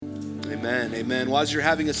Amen, amen. Well, as you're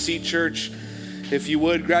having a seat, church, if you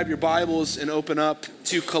would, grab your Bibles and open up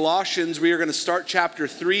to Colossians. We are going to start chapter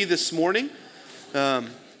 3 this morning.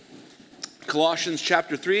 Colossians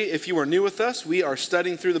chapter 3. If you are new with us, we are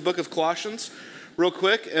studying through the book of Colossians. Real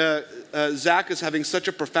quick, Zach is having such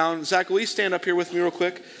a profound... Zach, will you stand up here with me real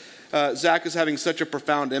quick? Zach is having such a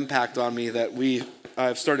profound impact on me that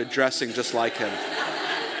I've started dressing just like him.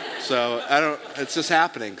 So it's just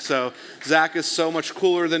happening. So Zach is so much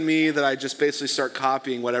cooler than me that I just basically start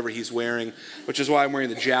copying whatever he's wearing, which is why I'm wearing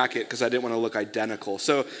the jacket, because I didn't want to look identical.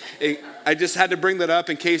 So I just had to bring that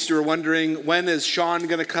up in case you were wondering, when is Sean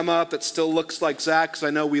going to come up that still looks like Zach? Because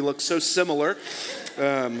I know we look so similar,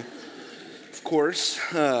 of course.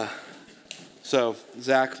 So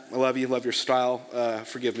Zach, I love you, love your style.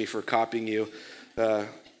 Forgive me for copying you.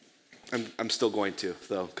 I'm still going to,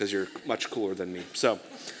 though, because you're much cooler than me. So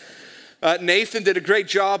Nathan did a great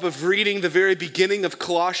job of reading the very beginning of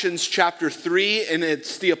Colossians chapter 3, and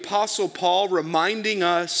it's the Apostle Paul reminding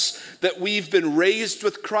us that we've been raised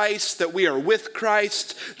with Christ, that we are with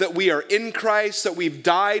Christ, that we are in Christ, that we've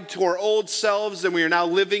died to our old selves, and we are now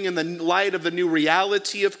living in the light of the new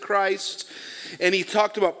reality of Christ. And he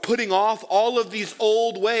talked about putting off all of these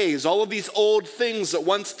old ways, all of these old things that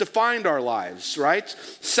once defined our lives, right?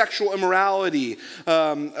 Sexual immorality,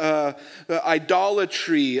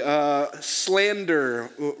 idolatry, slander,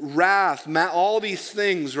 wrath, all these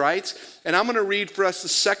things, right? And I'm going to read for us the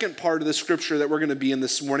second part of the scripture that we're going to be in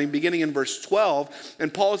this morning, beginning in verse 12.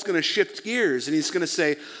 And Paul is going to shift gears, and he's going to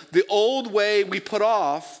say, the old way we put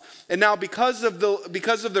off, and now because of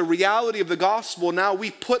the reality of the gospel, now we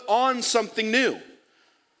put on something new.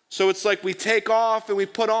 So it's like we take off and we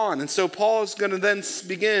put on. And so Paul is going to then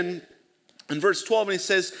begin in verse 12, and he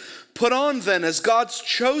says, put on then as God's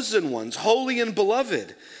chosen ones, holy and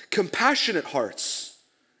beloved, compassionate hearts,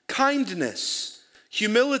 kindness,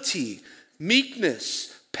 humility,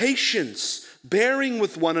 meekness, patience, bearing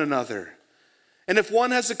with one another. And if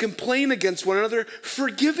one has a complaint against one another,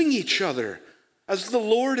 forgiving each other, as the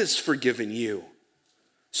Lord has forgiven you,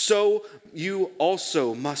 so you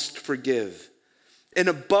also must forgive. And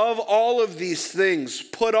above all of these things,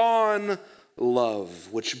 put on love,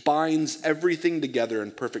 which binds everything together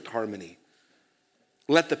in perfect harmony.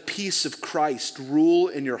 Let the peace of Christ rule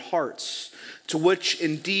in your hearts, to which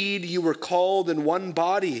indeed you were called in one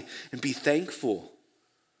body, and be thankful.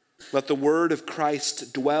 Let the word of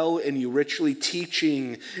Christ dwell in you richly,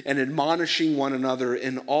 teaching and admonishing one another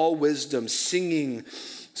in all wisdom, singing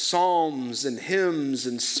psalms and hymns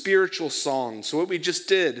and spiritual songs. So what we just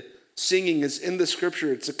did, singing, is in the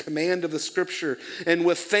scripture. It's a command of the scripture. And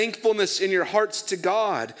with thankfulness in your hearts to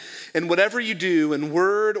God. And whatever you do in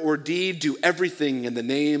word or deed, do everything in the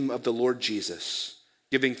name of the Lord Jesus,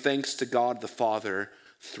 giving thanks to God the Father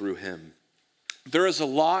through him. There is a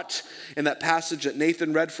lot in that passage that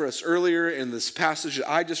Nathan read for us earlier, in this passage that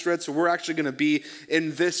I just read. So we're actually going to be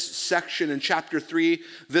in this section in chapter 3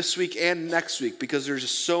 this week and next week, because there's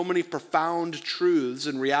just so many profound truths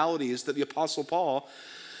and realities that the Apostle Paul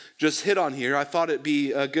just hit on here. I thought it'd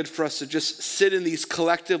be good for us to just sit in these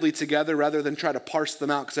collectively together rather than try to parse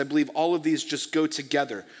them out, because I believe all of these just go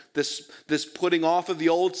together. This putting off of the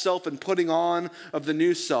old self and putting on of the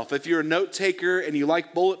new self. If you're a note taker and you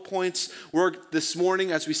like bullet points, this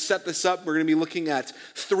morning as we set this up, we're going to be looking at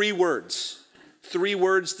three words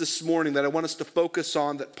this morning that I want us to focus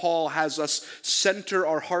on, that Paul has us center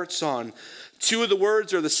our hearts on. Two of the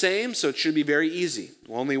words are the same, so it should be very easy.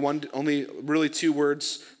 Only really two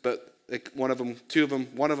words, but one of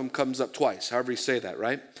them comes up twice, however you say that,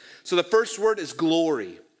 right? So the first word is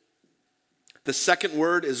glory. The second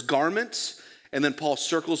word is garment, and then Paul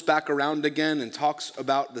circles back around again and talks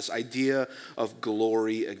about this idea of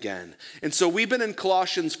glory again. And so we've been in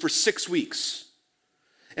Colossians for 6 weeks.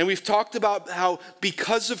 And we've talked about how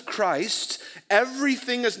because of Christ,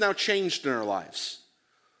 everything has now changed in our lives.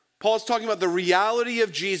 Paul's talking about the reality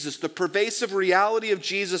of Jesus, the pervasive reality of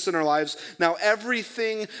Jesus in our lives. Now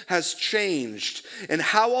everything has changed. And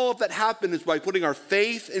how all of that happened is by putting our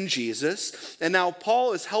faith in Jesus. And now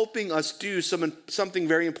Paul is helping us do something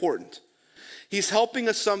very important. He's helping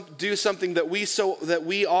us do something that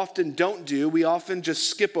we often don't do. We often just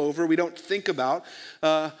skip over. We don't think about.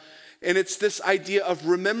 And it's this idea of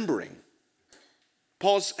remembering.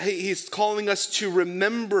 He's calling us to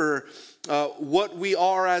remember what we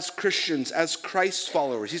are as Christians, as Christ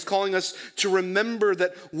followers. He's calling us to remember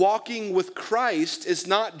that walking with Christ is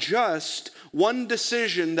not just one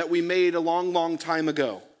decision that we made a long, long time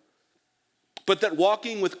ago, but that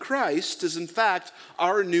walking with Christ is in fact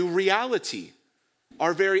our new reality,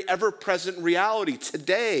 our very ever-present reality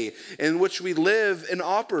today in which we live and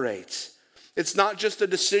operate. It's not just a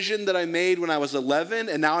decision that I made when I was 11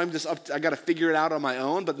 and now I got to figure it out on my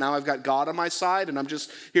own, but now I've got God on my side and I'm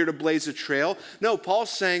just here to blaze a trail. No, Paul's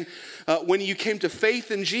saying when you came to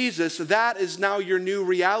faith in Jesus, that is now your new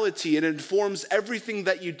reality. It informs everything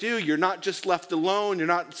that you do. You're not just left alone. You're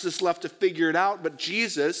not just left to figure it out, but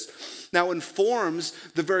Jesus now informs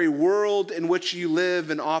the very world in which you live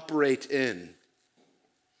and operate in.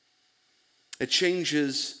 It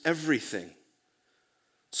changes everything.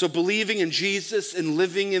 So believing in Jesus and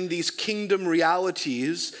living in these kingdom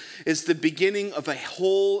realities is the beginning of a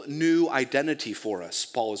whole new identity for us,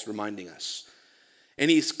 Paul is reminding us. And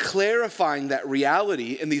he's clarifying that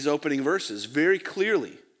reality in these opening verses very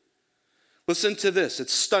clearly. Listen to this,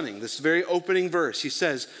 it's stunning, this very opening verse. He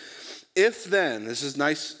says, if then, this is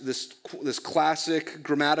nice, this classic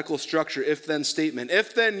grammatical structure, if then statement,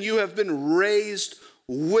 if then you have been raised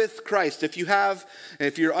with Christ. If you're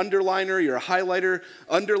an underliner, you're a highlighter,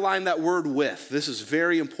 underline that word with. This is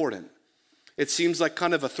very important. It seems like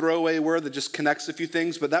kind of a throwaway word that just connects a few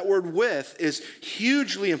things, but that word with is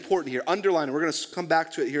hugely important here. Underline it. We're going to come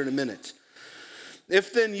back to it here in a minute.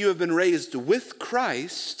 If then you have been raised with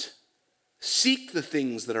Christ, seek the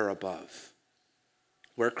things that are above,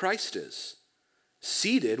 where Christ is.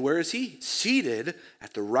 Seated, where is he? Seated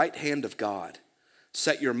at the right hand of God.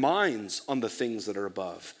 Set your minds on the things that are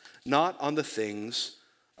above, not on the things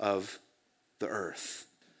of the earth.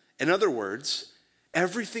 In other words,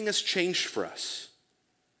 everything has changed for us.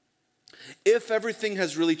 If everything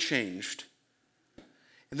has really changed,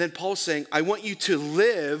 and then Paul's saying, I want you to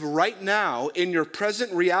live right now in your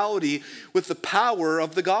present reality with the power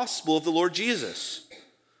of the gospel of the Lord Jesus.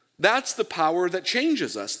 That's the power that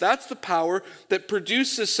changes us. That's the power that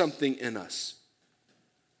produces something in us.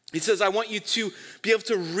 He says, I want you to be able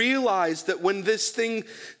to realize that when this thing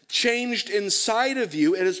changed inside of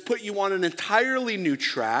you, it has put you on an entirely new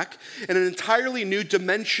track and an entirely new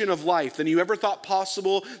dimension of life than you ever thought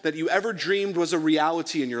possible, that you ever dreamed was a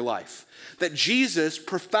reality in your life. That Jesus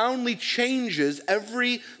profoundly changes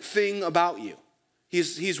everything about you.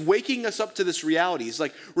 He's waking us up to this reality. He's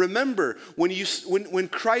like, remember, when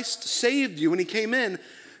Christ saved you, when he came in,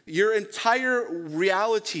 your entire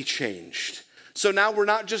reality changed. So now we're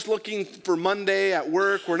not just looking for Monday at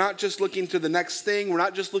work. We're not just looking to the next thing. We're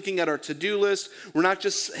not just looking at our to-do list. We're not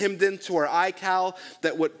just hemmed into our iCal,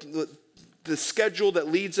 the schedule that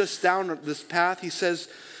leads us down this path. He says,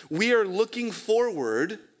 we are looking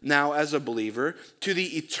forward now as a believer to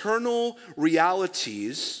the eternal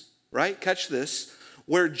realities, right? Catch this,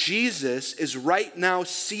 where Jesus is right now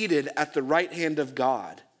seated at the right hand of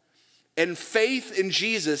God. And faith in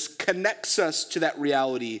Jesus connects us to that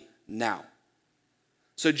reality now.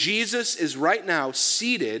 So Jesus is right now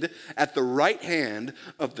seated at the right hand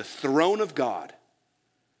of the throne of God.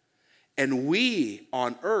 And we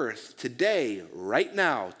on earth today, right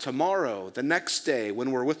now, tomorrow, the next day,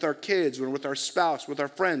 when we're with our kids, when we're with our spouse, with our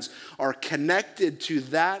friends, are connected to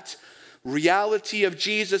that reality of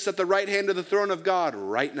Jesus at the right hand of the throne of God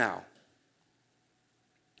right now.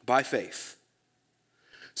 By faith.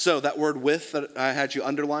 So that word with that I had you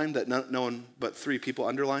underline, that no one but 3 people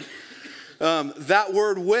underlined. That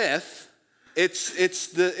word with, it's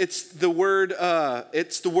the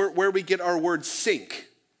word where we get our word sink.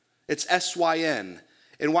 It's S-Y-N.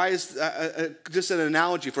 And why is just an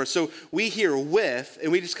analogy for us? So we hear with,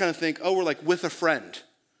 and we just kind of think, oh, we're like with a friend,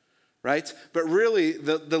 right? But really,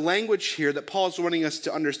 the language here that Paul's wanting us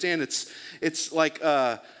to understand, it's like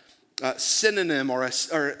synonym or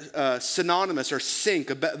synonymous or sync.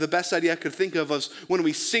 The best idea I could think of was when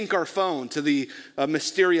we sync our phone to the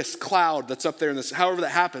mysterious cloud that's up there in this, however that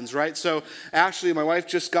happens, right? So Ashley and my wife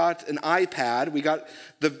just got an iPad. We got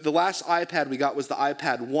the last iPad we got was the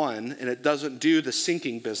iPad 1, and it doesn't do the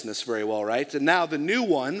syncing business very well, right? And now the new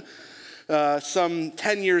one, some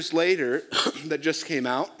 10 years later, that just came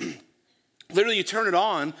out, literally you turn it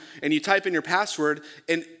on and you type in your password,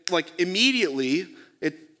 and like immediately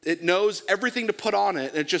it knows everything to put on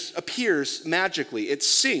it, and it just appears magically. It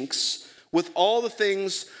syncs with all the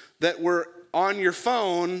things that were on your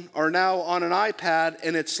phone are now on an iPad,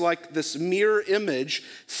 and it's like this mirror image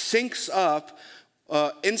syncs up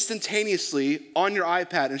instantaneously on your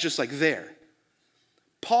iPad, and it's just like there.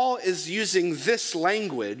 Paul is using this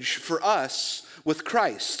language for us with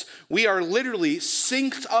Christ. We are literally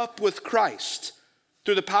synced up with Christ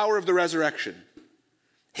through the power of the resurrection.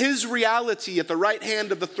 His reality at the right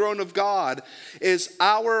hand of the throne of God is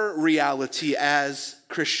our reality as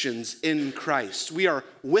Christians in Christ. We are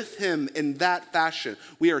with him in that fashion.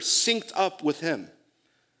 We are synced up with him.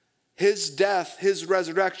 His death, his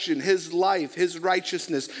resurrection, his life, his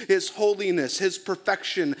righteousness, his holiness, his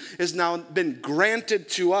perfection has now been granted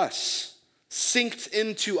to us synced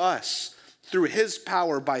into us through his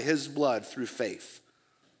power by his blood through faith.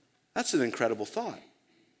 That's an incredible thought.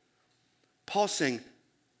 Paul's saying,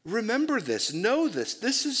 remember this, know this.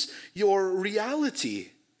 This is your reality,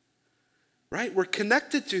 right? We're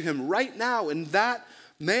connected to him right now in that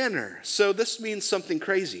manner. So this means something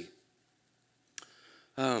crazy.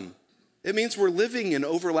 It means we're living in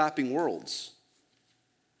overlapping worlds.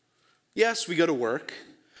 Yes, we go to work.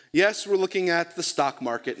 Yes, we're looking at the stock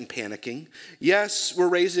market and panicking. Yes, we're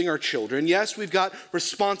raising our children. Yes, we've got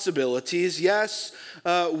responsibilities. Yes,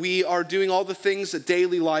 we are doing all the things that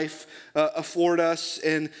daily life afford us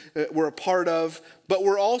and we're a part of. But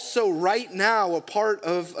we're also right now a part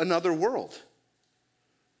of another world,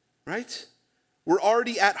 right? We're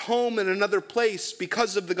already at home in another place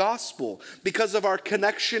because of the gospel, because of our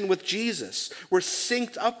connection with Jesus. We're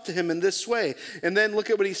synced up to him in this way. And then look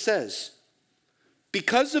at what he says.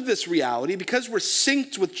 Because of this reality, because we're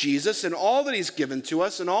synced with Jesus and all that he's given to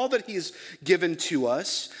us and all that he's given to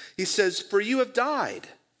us, he says, for you have died.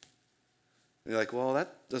 And you're like, well,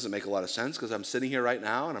 that doesn't make a lot of sense because I'm sitting here right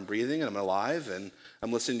now and I'm breathing and I'm alive and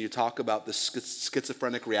I'm listening to you talk about the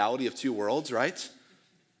schizophrenic reality of two worlds, right?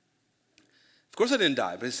 Of course I didn't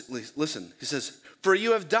die, but listen, he says, for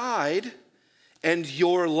you have died and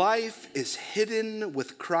your life is hidden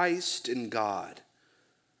with Christ in God.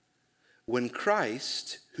 When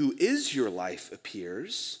Christ, who is your life,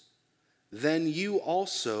 appears, then you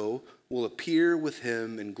also will appear with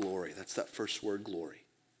him in glory. That's that first word, glory.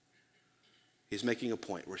 He's making a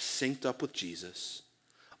point. We're synced up with Jesus.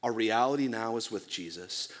 Our reality now is with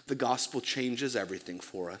Jesus. The gospel changes everything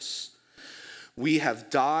for us. We have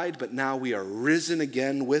died, but now we are risen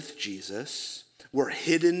again with Jesus. We're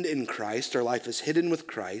hidden in Christ. Our life is hidden with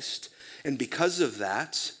Christ. And because of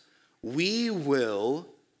that, we will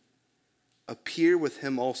appear with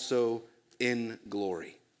him also in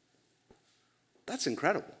glory. That's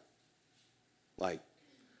incredible. Like,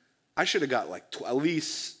 I should have got like at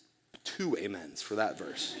least 2 amens for that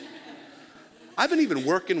verse. I've been even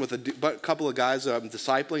working with a couple of guys I'm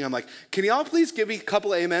discipling. I'm like, can y'all please give me a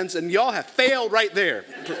couple of amens? And y'all have failed right there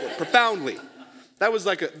profoundly. That was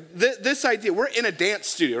like this idea. We're in a dance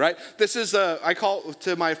studio, right? This is, I call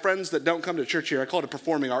to my friends that don't come to church here, I call it a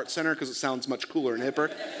performing arts center because it sounds much cooler and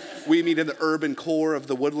hipper. We meet in the urban core of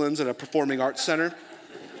the Woodlands at a performing arts center.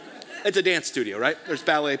 It's a dance studio, right? There's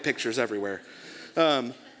ballet pictures everywhere.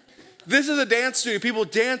 This is a dance studio. People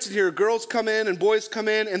dance in here. Girls come in and boys come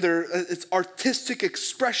in, and it's artistic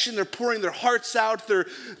expression. They're pouring their hearts out.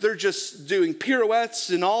 They're just doing pirouettes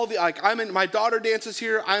and all the like. My daughter dances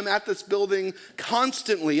here. I'm at this building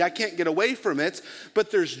constantly. I can't get away from it. But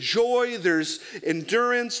there's joy. There's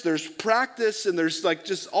endurance. There's practice, and there's like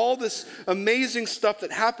just all this amazing stuff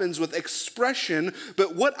that happens with expression.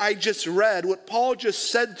 But what I just read, what Paul just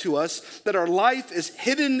said to us, that our life is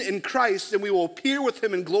hidden in Christ, and we will appear with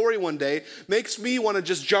him in glory one day, makes me want to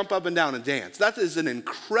just jump up and down and dance. That is an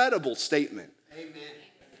incredible statement. Amen.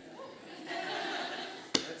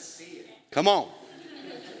 Let's see it. Come on.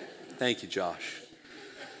 Thank you, Josh.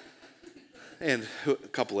 And a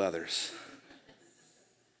couple others.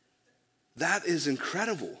 That is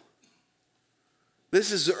incredible. This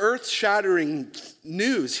is earth-shattering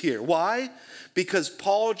news here. Why? Because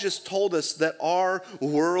Paul just told us that our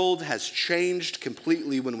world has changed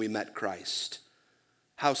completely when we met Christ.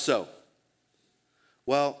 How so?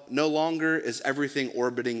 Well, no longer is everything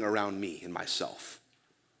orbiting around me and myself.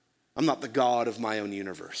 I'm not the God of my own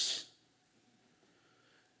universe.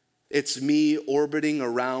 It's me orbiting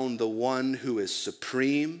around the one who is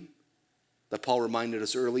supreme, that Paul reminded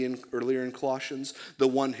us earlier in Colossians, the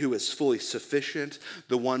one who is fully sufficient,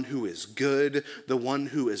 the one who is good, the one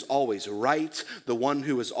who is always right, the one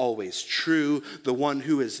who is always true, the one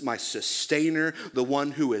who is my sustainer, the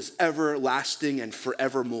one who is everlasting and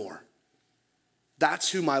forevermore.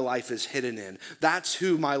 That's who my life is hidden in. That's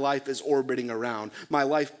who my life is orbiting around. My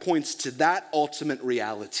life points to that ultimate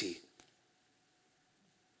reality.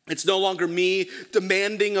 It's no longer me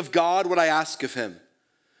demanding of God what I ask of him.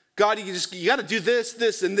 God, you got to do this,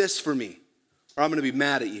 this, and this for me, or I'm going to be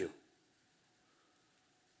mad at you.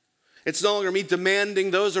 It's no longer me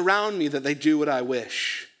demanding those around me that they do what I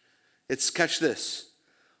wish. It's, catch this,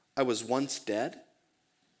 I was once dead,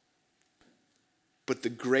 but the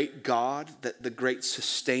great God, the great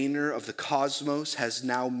sustainer of the cosmos has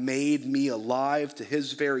now made me alive to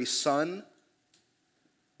his very son,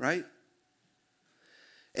 right?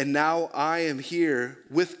 And now I am here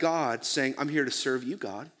with God saying, I'm here to serve you,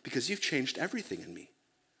 God, because you've changed everything in me.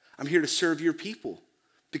 I'm here to serve your people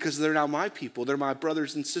because they're now my people. They're my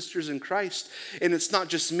brothers and sisters in Christ. And it's not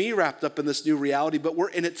just me wrapped up in this new reality, but we're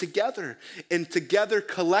in it together. And together,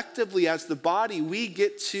 collectively, as the body, we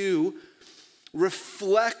get to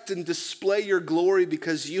reflect and display your glory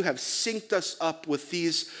because you have synced us up with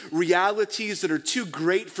these realities that are too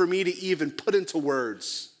great for me to even put into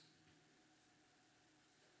words.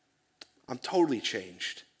 I'm totally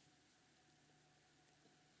changed.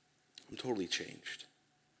 I'm totally changed.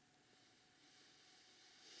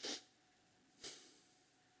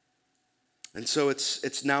 And so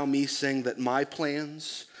it's now me saying that my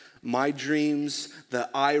plans, my dreams,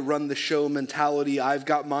 that I run the show mentality, I've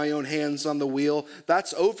got my own hands on the wheel,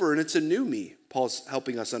 that's over, and it's a new me, Paul's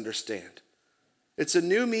helping us understand. It's a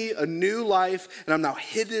new me, a new life, and I'm now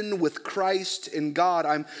hidden with Christ in God.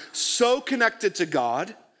 I'm so connected to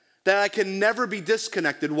God that I can never be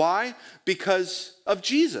disconnected. Why? Because of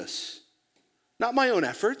Jesus, not my own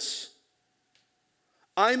efforts.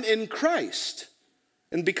 I'm in Christ.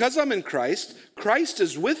 And because I'm in Christ, Christ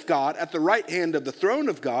is with God at the right hand of the throne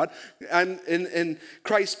of God, and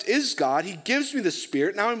Christ is God. He gives me the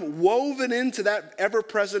Spirit. Now I'm woven into that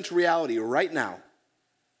ever-present reality right now.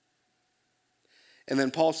 And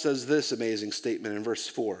then Paul says this amazing statement in verse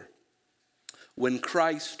 4. When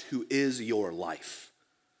Christ, who is your life.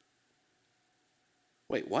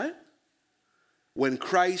 Wait, what? When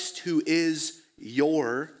Christ, who is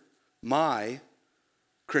my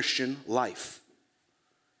Christian life.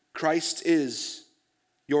 Christ is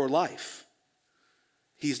your life.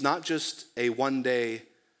 He's not just a one-day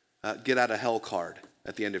get out of hell card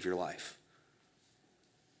at the end of your life.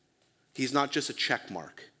 He's not just a check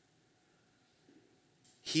mark.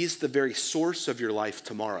 He's the very source of your life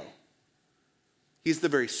tomorrow. He's the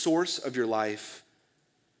very source of your life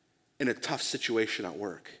in a tough situation at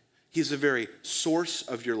work. He's the very source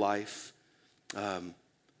of your life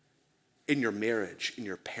in your marriage, in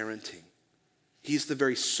your parenting. He's the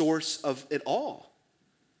very source of it all.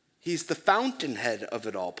 He's the fountainhead of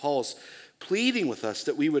it all. Paul's pleading with us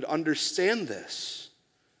that we would understand this.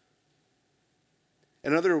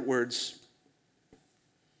 In other words,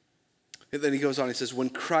 and then he goes on, he says, when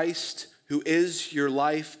Christ, who is your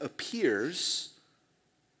life, appears,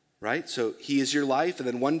 right? So he is your life, and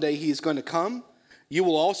then one day he is going to come. You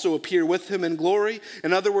will also appear with him in glory.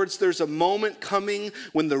 In other words, there's a moment coming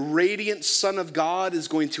when the radiant Son of God is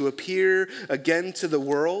going to appear again to the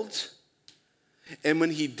world. And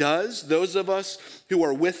when he does, those of us who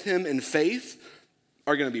are with him in faith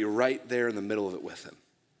are going to be right there in the middle of it with him.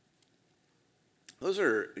 Those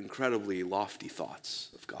are incredibly lofty thoughts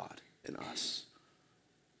of God in us.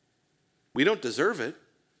 We don't deserve it,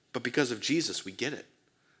 but because of Jesus, we get it.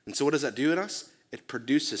 And so what does that do in us? It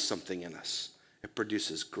produces something in us. It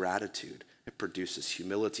produces gratitude. It produces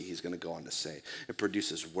humility, he's going to go on to say. It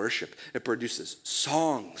produces worship. It produces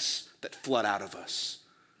songs that flood out of us.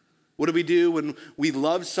 What do we do when we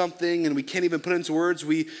love something and we can't even put it into words?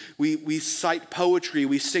 We cite poetry.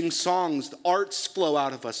 We sing songs. The arts flow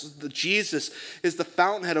out of us. Jesus is the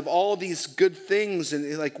fountainhead of all these good things,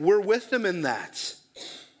 and like we're with him in that.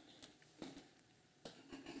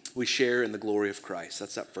 We share in the glory of Christ.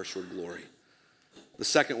 That's that first word, glory. The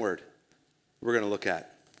second word we're going to look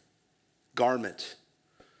at, garment.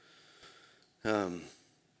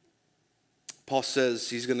 Paul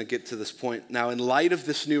says he's going to get to this point. Now, in light of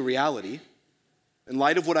this new reality, in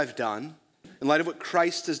light of what I've done, in light of what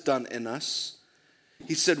Christ has done in us,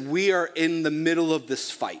 he said we are in the middle of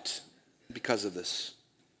this fight because of this.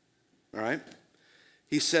 All right?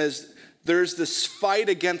 He says there's this fight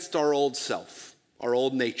against our old self, our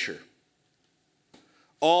old nature.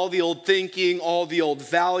 All the old thinking, all the old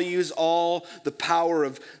values, all the power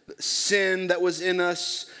of sin that was in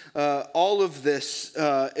us, all of this,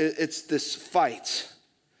 it's this fight.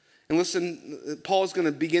 And listen, Paul's going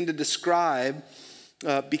to begin to describe,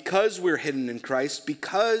 because we're hidden in Christ,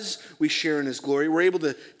 because we share in his glory, we're able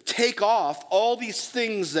to take off all these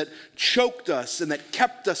things that choked us and that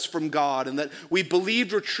kept us from God and that we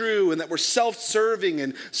believed were true and that were self-serving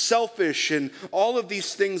and selfish and all of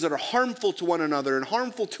these things that are harmful to one another and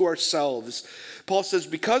harmful to ourselves. Paul says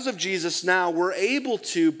because of Jesus now we're able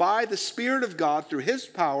to, by the Spirit of God through his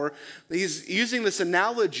power, he's using this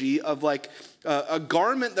analogy of like a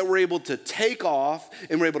garment that we're able to take off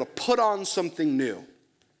and we're able to put on something new,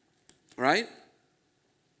 right?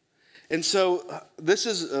 And so this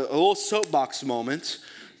is a little soapbox moment,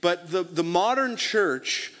 but the modern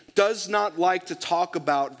church does not like to talk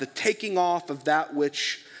about the taking off of that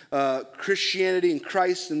which Christianity and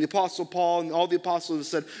Christ and the Apostle Paul and all the apostles have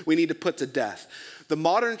said we need to put to death. The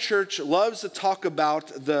modern church loves to talk about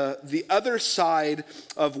the other side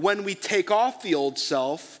of when we take off the old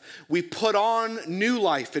self, we put on new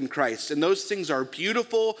life in Christ. And those things are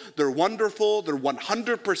beautiful, they're wonderful, they're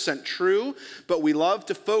 100% true, but we love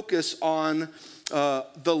to focus on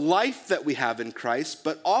the life that we have in Christ.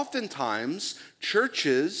 But oftentimes,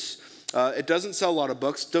 churches, it doesn't sell a lot of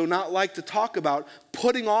books, do not like to talk about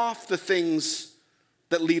putting off the things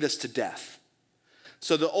that lead us to death.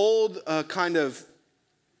 So the old kind of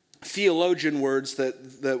theologian words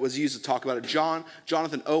that was used to talk about it,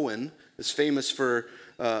 Jonathan Owen is famous for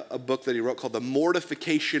a book that he wrote called The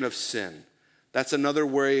Mortification of Sin. That's another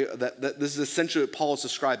way that this is essentially what Paul is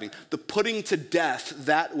describing, the putting to death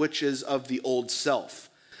that which is of the old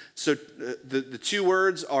self. So the two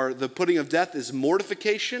words are, the putting of death is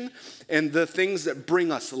mortification, and the things that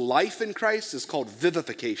bring us life in Christ is called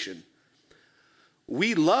vivification.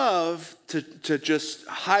 We love to just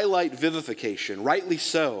highlight vivification, rightly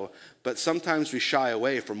so, but sometimes we shy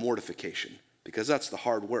away from mortification because that's the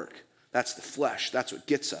hard work. That's the flesh. That's what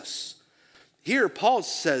gets us. Here, Paul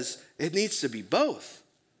says it needs to be both.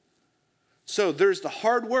 So there's the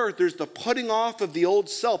hard work, there's the putting off of the old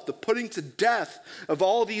self, the putting to death of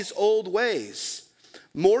all these old ways.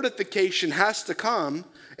 Mortification has to come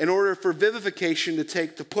in order for vivification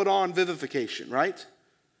to put on vivification, right?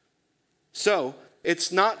 So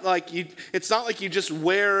it's not like you just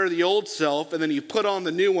wear the old self and then you put on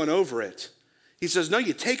the new one over it. He says, no,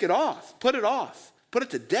 you take it off, put it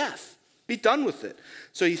to death, be done with it.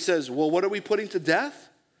 So he says, well, what are we putting to death?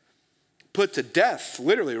 Put to death,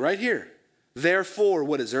 literally right here. Therefore,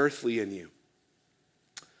 what is earthly in you?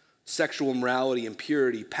 Sexual immorality,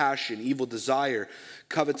 impurity, passion, evil desire,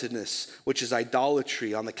 covetousness, which is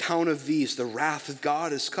idolatry. On account of these, the wrath of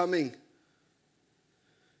God is coming.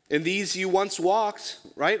 In these you once walked,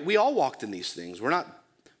 right? We all walked in these things. We're not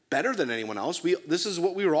better than anyone else. This is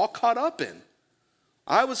what we were all caught up in.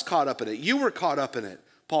 I was caught up in it. You were caught up in it,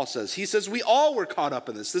 Paul says. He says we all were caught up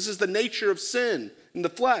in this. This is the nature of sin in the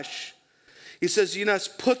flesh. He says you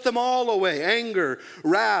must put them all away. Anger,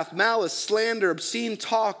 wrath, malice, slander, obscene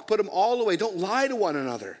talk. Put them all away. Don't lie to one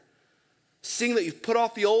another. Seeing that you've put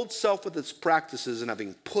off the old self with its practices and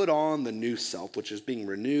having put on the new self, which is being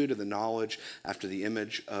renewed in the knowledge after the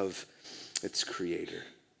image of its creator.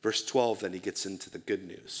 Verse 12, then he gets into the good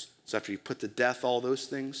news. So after you put to death all those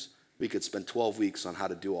things, we could spend 12 weeks on how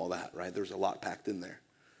to do all that, right? There's a lot packed in there.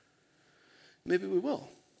 Maybe we will.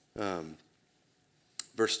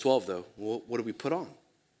 Verse 12, though, what do we put on?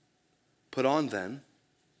 Put on, then,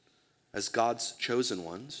 as God's chosen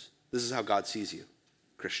ones. This is how God sees you,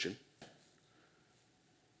 Christian.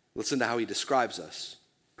 Listen to how he describes us,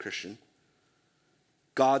 Christian.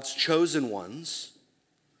 God's chosen ones,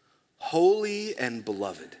 holy and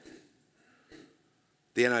beloved.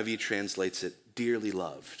 The NIV translates it, dearly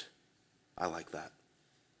loved. I like that.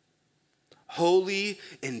 Holy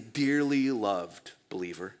and dearly loved,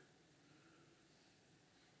 believer.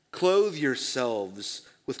 Clothe yourselves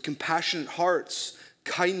with compassionate hearts,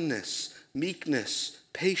 kindness, meekness,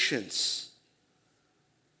 patience.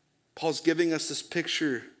 Paul's giving us this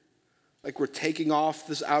picture like we're taking off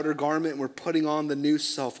this outer garment and we're putting on the new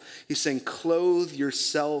self. He's saying, clothe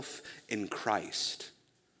yourself in Christ.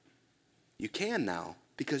 You can now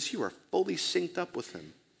because you are fully synced up with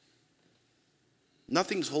him.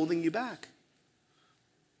 Nothing's holding you back.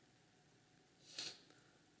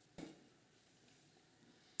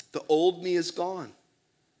 The old me is gone.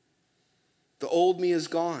 The old me is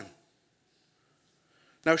gone.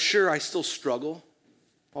 Now, sure, I still struggle.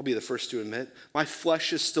 I'll be the first to admit. My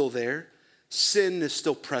flesh is still there. Sin is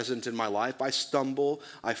still present in my life. I stumble,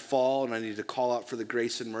 I fall, and I need to call out for the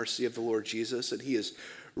grace and mercy of the Lord Jesus, and he is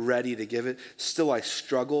ready to give it. Still, I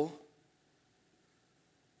struggle.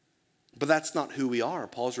 But that's not who we are.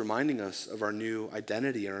 Paul's reminding us of our new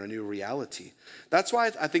identity and our new reality. That's why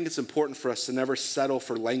I think it's important for us to never settle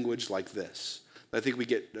for language like this. I think we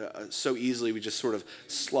get so easily, we just sort of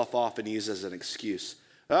slough off and use as an excuse.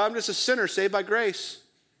 I'm just a sinner saved by grace.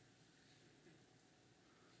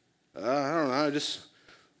 I don't know, I'm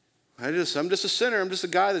just a sinner. I'm just a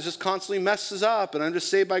guy that just constantly messes up, and I'm just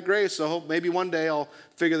saved by grace, so I hope maybe one day I'll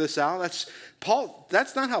figure this out.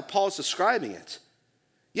 That's not how Paul's describing it.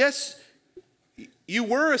 Yes, you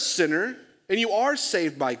were a sinner, and you are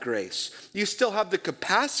saved by grace. You still have the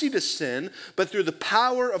capacity to sin, but through the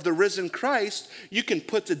power of the risen Christ, you can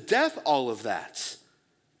put to death all of that.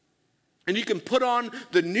 And you can put on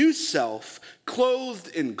the new self, clothed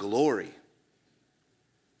in glory.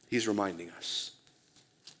 He's reminding us.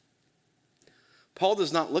 Paul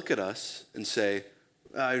does not look at us and say,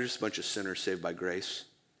 you're just a bunch of sinners saved by grace.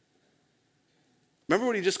 Remember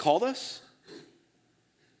what he just called us?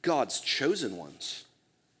 God's chosen ones.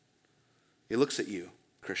 He looks at you,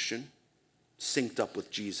 Christian, synced up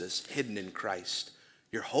with Jesus, hidden in Christ.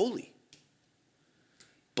 You're holy.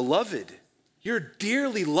 Beloved, you're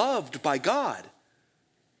dearly loved by God.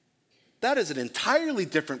 That is an entirely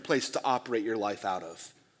different place to operate your life out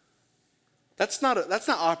of. That's not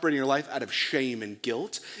operating your life out of shame and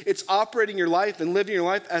guilt. It's operating your life and living your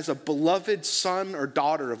life as a beloved son or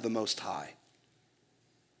daughter of the Most High.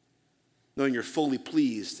 Knowing you're fully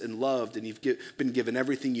pleased and loved and you've been given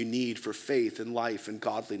everything you need for faith and life and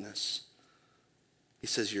godliness. He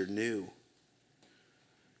says you're new.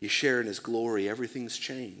 You share in his glory. Everything's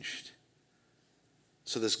changed.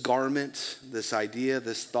 So this garment, this idea,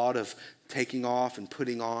 this thought of taking off and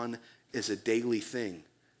putting on is a daily thing.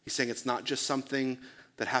 He's saying it's not just something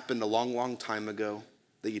that happened a long, long time ago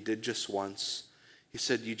that you did just once. He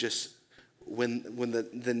said you just, when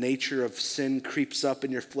the nature of sin creeps up in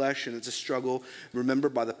your flesh and it's a struggle, remember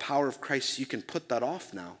by the power of Christ, you can put that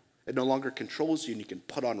off now. It no longer controls you and you can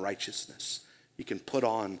put on righteousness. You can put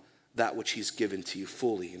on that which he's given to you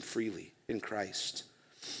fully and freely in Christ.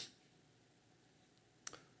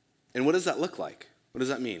 And what does that look like? What does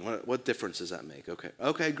that mean? What difference does that make?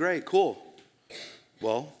 Okay, great, cool.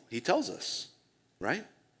 Well, he tells us, right?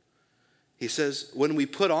 He says, when we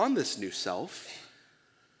put on this new self,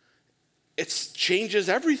 it changes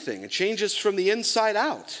everything. It changes from the inside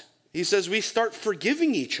out. He says we start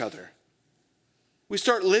forgiving each other. We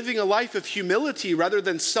start living a life of humility rather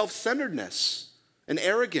than self-centeredness and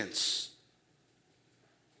arrogance.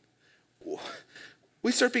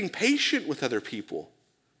 We start being patient with other people.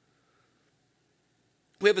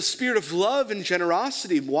 We have a spirit of love and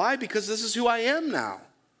generosity. Why? Because this is who I am now.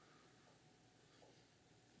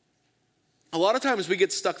 A lot of times we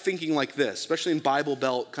get stuck thinking like this, especially in Bible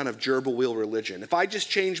Belt kind of gerbil wheel religion. If I just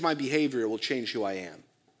change my behavior, it will change who I am.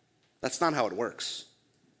 That's not how it works.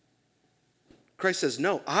 Christ says,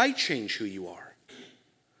 no, I change who you are.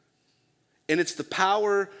 And it's the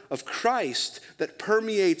power of Christ that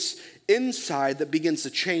permeates inside that begins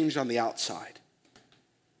to change on the outside.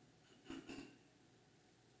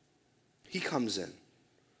 He comes in,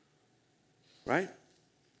 right?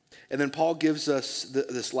 And then Paul gives us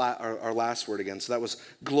our last word again. So that was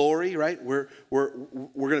glory, right? We're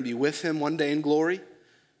going to be with him one day in glory.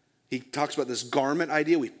 He talks about this garment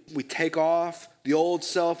idea. We take off the old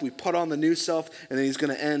self, we put on the new self, and then he's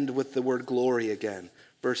going to end with the word glory again.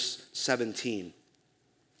 Verse 17.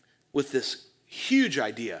 With this huge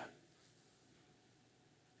idea.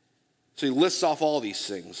 So he lists off all these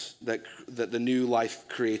things that the new life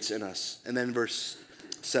creates in us. And then verse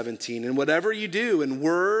 17, and whatever you do in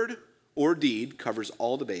word or deed, covers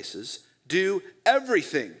all the bases, do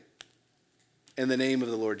everything in the name of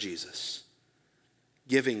the Lord Jesus,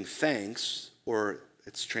 giving thanks, or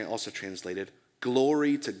it's also translated,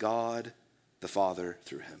 glory to God the Father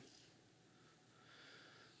through him.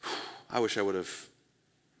 I wish I would have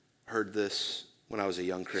heard this when I was a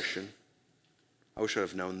young Christian. I wish I would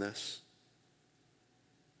have known this.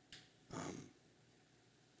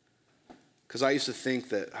 Because I used to think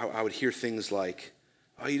that I would hear things like,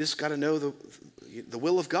 oh, you just got to know the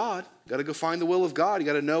will of God. You got to go find the will of God. You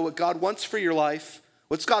got to know what God wants for your life.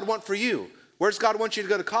 What's God want for you? Where's God want you to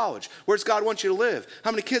go to college? Where's God want you to live?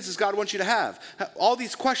 How many kids does God want you to have? All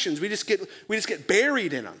these questions, we just get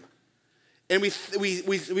buried in them. And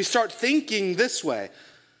we start thinking this way.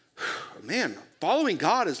 Man, following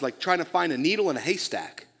God is like trying to find a needle in a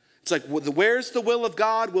haystack. It's like, where's the will of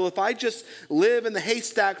God? Well, if I just live in the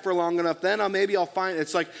haystack for long enough, then maybe I'll find,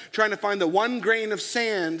 it's like trying to find the one grain of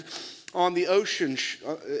sand on the ocean,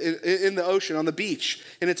 in the ocean, on the beach.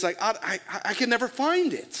 And it's like, I can never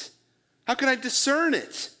find it. How can I discern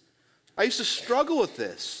it? I used to struggle with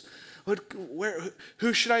this.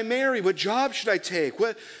 Who should I marry? What job should I take?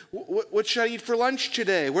 What should I eat for lunch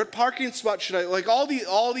today? What parking spot should I, like all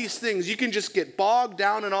these things. You can just get bogged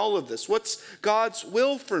down in all of this. What's God's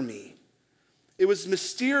will for me? It was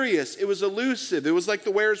mysterious. It was elusive. It was like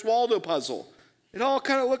the Where's Waldo puzzle. It all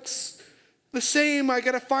kind of looks the same. I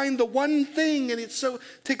got to find the one thing, and it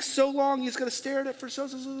takes so long. You just got to stare at it for so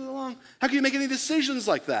long. How can you make any decisions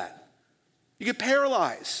like that? You get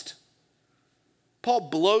paralyzed. Paul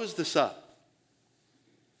blows this up.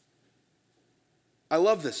 I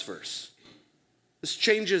love this verse. This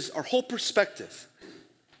changes our whole perspective.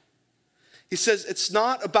 He says it's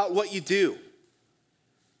not about what you do.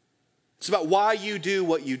 It's about why you do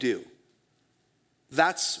what you do.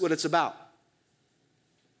 That's what it's about.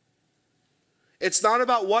 It's not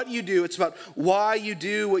about what you do. It's about why you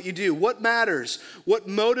do what you do. What matters? What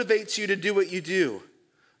motivates you to do what you do?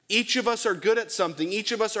 Each of us are good at something.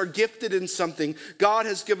 Each of us are gifted in something. God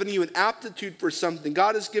has given you an aptitude for something.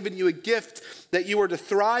 God has given you a gift that you are to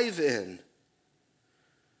thrive in.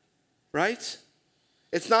 Right?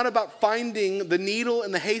 It's not about finding the needle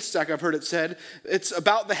in the haystack, I've heard it said. It's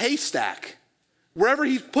about the haystack. Wherever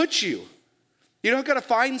he's put you. You don't got to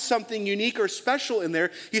find something unique or special in there.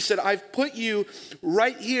 He said, I've put you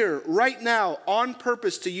right here, right now, on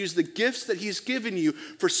purpose to use the gifts that he's given you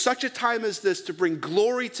for such a time as this to bring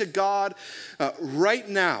glory to God right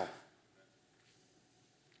now.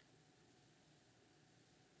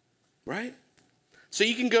 Right? So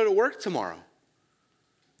you can go to work tomorrow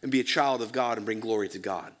and be a child of God and bring glory to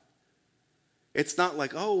God. It's not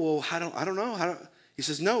like, oh, well, I don't know. He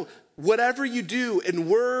says, no, whatever you do in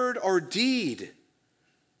word or deed,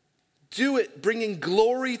 do it bringing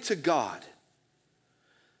glory to God.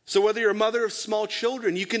 So whether you're a mother of small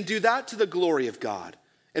children, you can do that to the glory of God,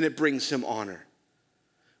 and it brings him honor.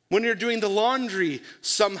 When you're doing the laundry,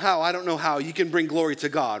 somehow, I don't know how, you can bring glory to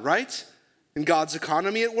God, right? In God's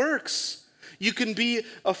economy, it works. You can be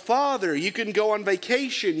a father, you can go on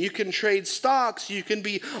vacation, you can trade stocks, you can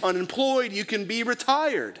be unemployed, you can be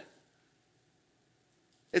retired.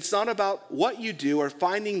 It's not about what you do or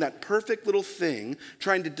finding that perfect little thing,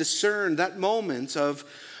 trying to discern that moment of,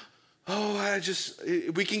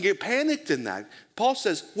 we can get panicked in that. Paul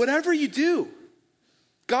says, whatever you do,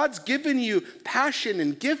 God's given you passion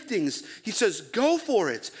and giftings. He says, go for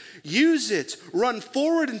it, use it, run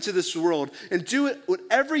forward into this world, and do it,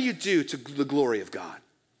 whatever you do, to the glory of God.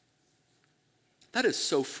 That is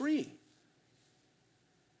so freeing.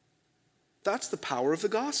 That's the power of the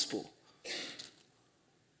gospel.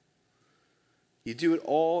 You do it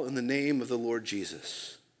all in the name of the Lord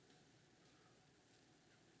Jesus.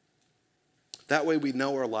 That way we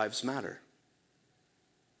know our lives matter.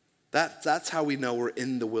 That's how we know we're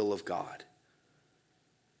in the will of God.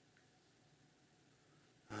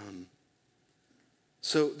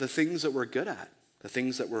 So the things that we're good at, the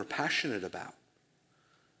things that we're passionate about,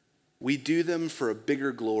 we do them for a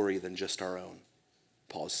bigger glory than just our own,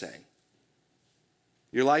 Paul's saying.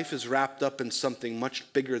 Your life is wrapped up in something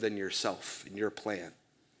much bigger than yourself and your plan.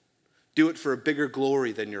 Do it for a bigger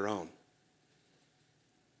glory than your own.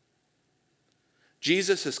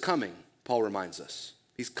 Jesus is coming, Paul reminds us.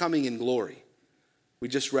 He's coming in glory. We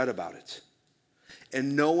just read about it.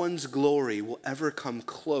 And no one's glory will ever come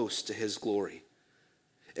close to his glory.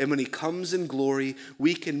 And when he comes in glory,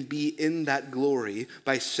 we can be in that glory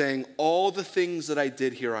by saying, all the things that I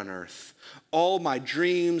did here on earth, all my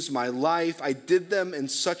dreams, my life, I did them in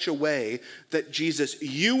such a way that Jesus,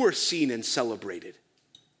 you were seen and celebrated.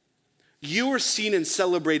 You were seen and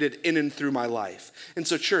celebrated in and through my life. And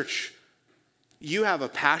so, church, you have a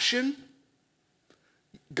passion.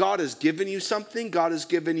 God has given you something. God has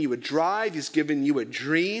given you a drive. He's given you a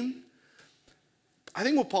dream. I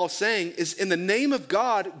think what Paul's saying is, in the name of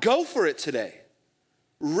God, go for it today.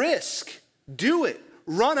 Risk. Do it.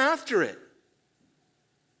 Run after it.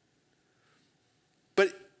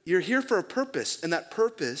 But you're here for a purpose, and that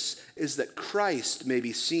purpose is that Christ may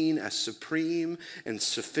be seen as supreme and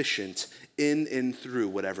sufficient in and through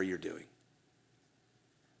whatever you're doing.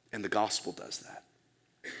 And the gospel does that.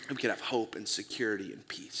 And we can have hope and security and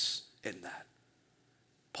peace in that.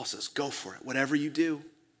 Paul says, go for it. Whatever you do,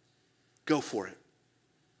 go for it.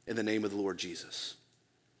 In the name of the Lord Jesus.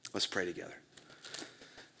 Let's pray together.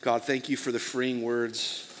 God, thank you for the freeing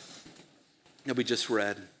words that we just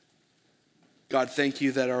read. God, thank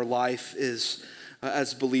you that our life is,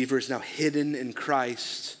 as believers, now hidden in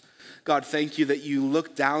Christ. God, thank you that you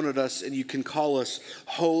look down at us and you can call us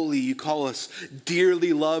holy. You call us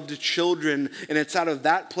dearly loved children. And it's out of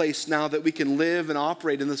that place now that we can live and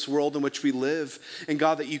operate in this world in which we live. And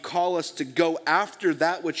God, that you call us to go after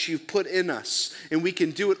that which you've put in us. And we can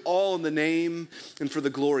do it all in the name and for the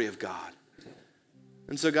glory of God.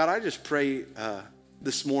 And so, God, I just pray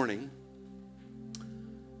this morning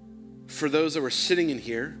for those that were sitting in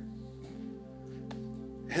here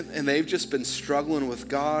and they've just been struggling with,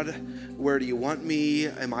 God, where do you want me?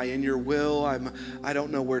 Am I in your will? I don't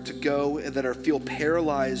know where to go, and that feel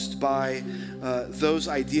paralyzed by those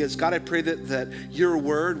ideas. God, I pray that your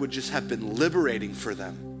word would just have been liberating for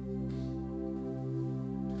them.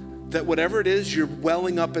 That whatever it is you're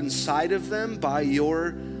welling up inside of them by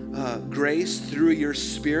your grace through your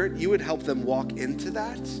spirit, you would help them walk into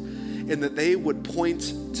that. And that they would point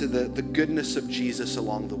to the goodness of Jesus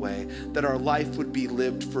along the way, that our life would be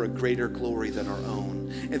lived for a greater glory than our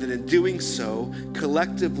own. And that in doing so,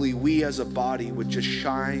 collectively, we as a body would just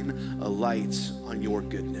shine a light on your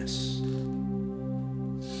goodness.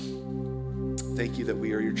 Thank you that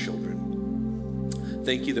we are your children.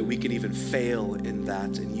 Thank you that we can even fail in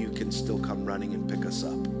that and you can still come running and pick us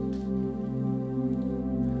up.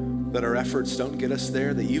 That our efforts don't get us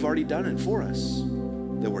there, that you've already done it for us,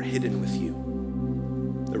 that we're hidden with you,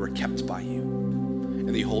 that we're kept by you, and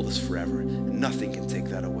that you hold us forever. Nothing can take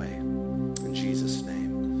that away. In Jesus'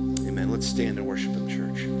 name, amen. Let's stand and worship in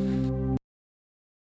church.